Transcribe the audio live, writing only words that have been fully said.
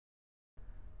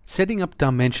Setting up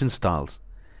dimension styles.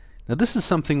 Now this is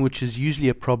something which is usually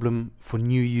a problem for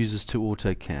new users to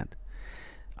AutoCAD.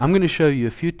 I'm going to show you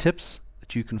a few tips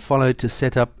that you can follow to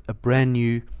set up a brand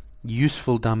new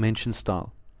useful dimension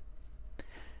style.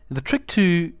 The trick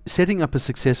to setting up a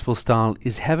successful style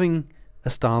is having a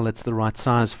style that's the right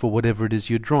size for whatever it is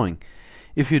you're drawing.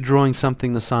 If you're drawing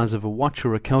something the size of a watch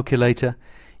or a calculator,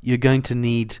 you're going to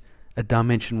need a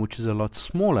dimension which is a lot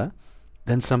smaller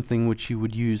than something which you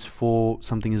would use for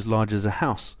something as large as a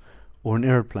house or an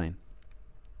aeroplane.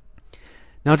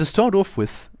 Now to start off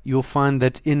with, you'll find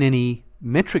that in any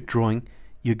metric drawing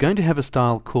you're going to have a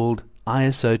style called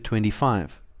ISO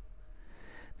 25.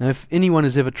 Now if anyone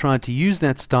has ever tried to use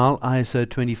that style, ISO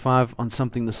 25, on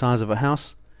something the size of a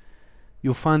house,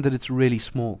 you'll find that it's really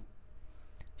small.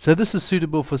 So this is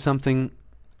suitable for something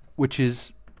which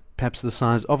is perhaps the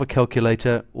size of a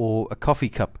calculator or a coffee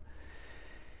cup.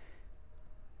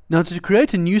 Now to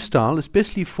create a new style,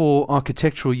 especially for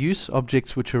architectural use,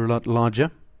 objects which are a lot larger,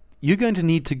 you're going to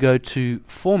need to go to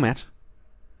Format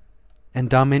and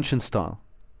Dimension Style.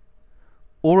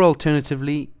 Or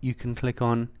alternatively, you can click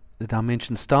on the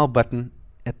Dimension Style button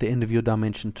at the end of your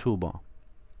Dimension toolbar.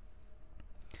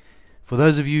 For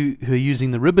those of you who are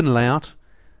using the ribbon layout,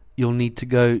 you'll need to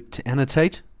go to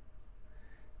Annotate,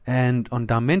 and on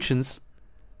Dimensions,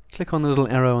 click on the little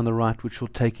arrow on the right which will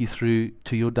take you through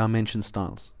to your dimension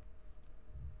styles.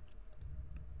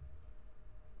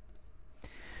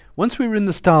 Once we're in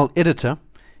the style editor,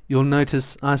 you'll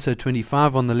notice ISO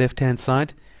 25 on the left hand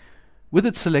side. With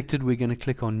it selected, we're going to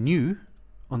click on New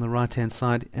on the right hand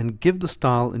side and give the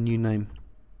style a new name.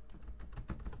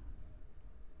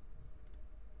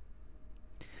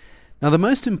 Now the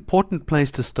most important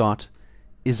place to start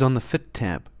is on the Fit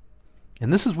tab,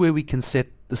 and this is where we can set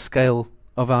the scale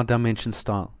of our dimension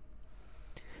style.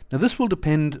 Now this will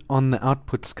depend on the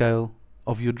output scale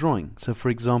of your drawing. So for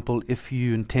example, if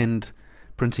you intend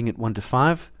printing at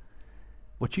 1:5,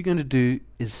 what you're going to do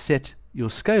is set your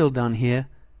scale down here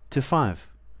to 5.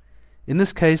 In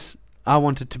this case, I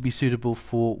want it to be suitable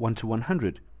for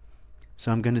 1:100.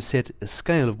 So I'm going to set a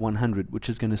scale of 100, which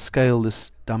is going to scale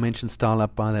this dimension style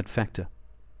up by that factor.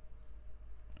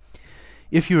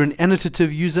 If you're an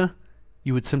annotative user,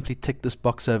 you would simply tick this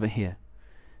box over here.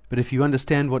 But if you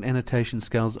understand what annotation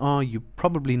scales are, you're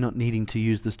probably not needing to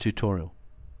use this tutorial.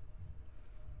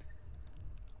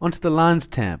 Onto the Lines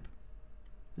tab.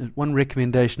 One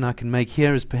recommendation I can make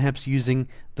here is perhaps using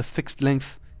the fixed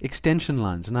length extension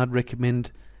lines, and I'd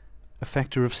recommend a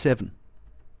factor of 7.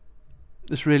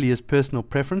 This really is personal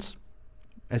preference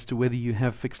as to whether you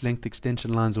have fixed length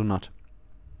extension lines or not.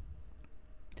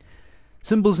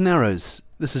 Symbols and arrows.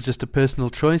 This is just a personal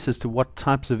choice as to what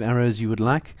types of arrows you would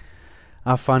like.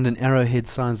 I find an arrowhead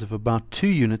size of about 2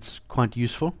 units quite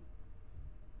useful.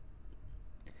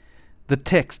 The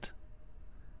text.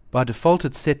 By default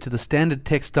it's set to the standard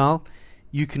text style.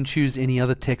 You can choose any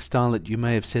other text style that you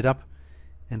may have set up,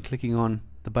 and clicking on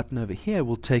the button over here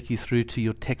will take you through to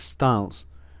your text styles,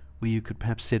 where you could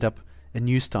perhaps set up a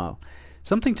new style.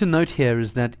 Something to note here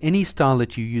is that any style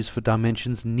that you use for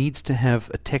dimensions needs to have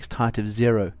a text height of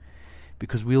 0,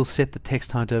 because we'll set the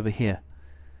text height over here.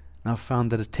 And I've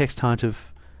found that a text height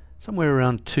of somewhere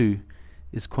around 2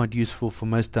 is quite useful for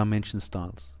most dimension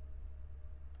styles.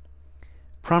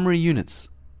 Primary units.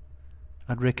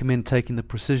 I'd recommend taking the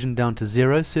precision down to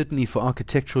 0, certainly for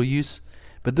architectural use,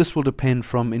 but this will depend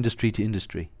from industry to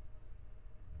industry.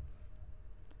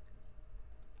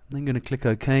 I'm then going to click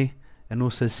OK and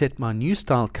also set my new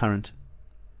style current.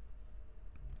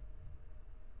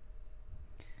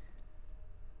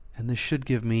 And this should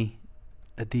give me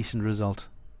a decent result.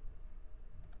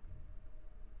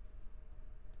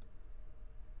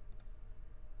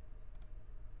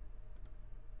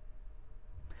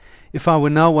 If I were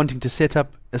now wanting to set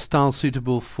up a style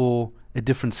suitable for a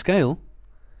different scale,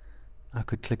 I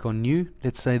could click on New.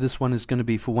 Let's say this one is going to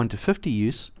be for 1:50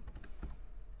 use.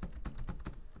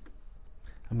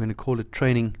 I'm going to call it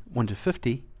Training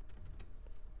 1:50.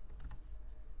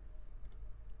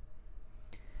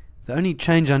 The only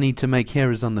change I need to make here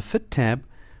is on the Fit tab,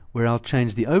 where I'll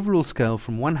change the overall scale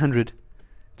from 100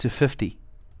 to 50.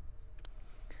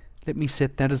 Let me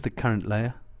set that as the current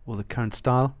layer, or the current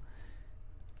style.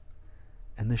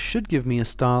 And this should give me a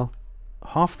style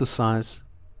half the size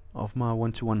of my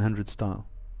 1:100 style.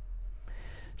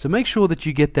 So make sure that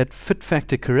you get that fit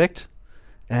factor correct,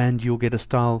 and you'll get a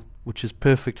style which is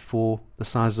perfect for the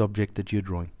size object that you're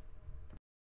drawing.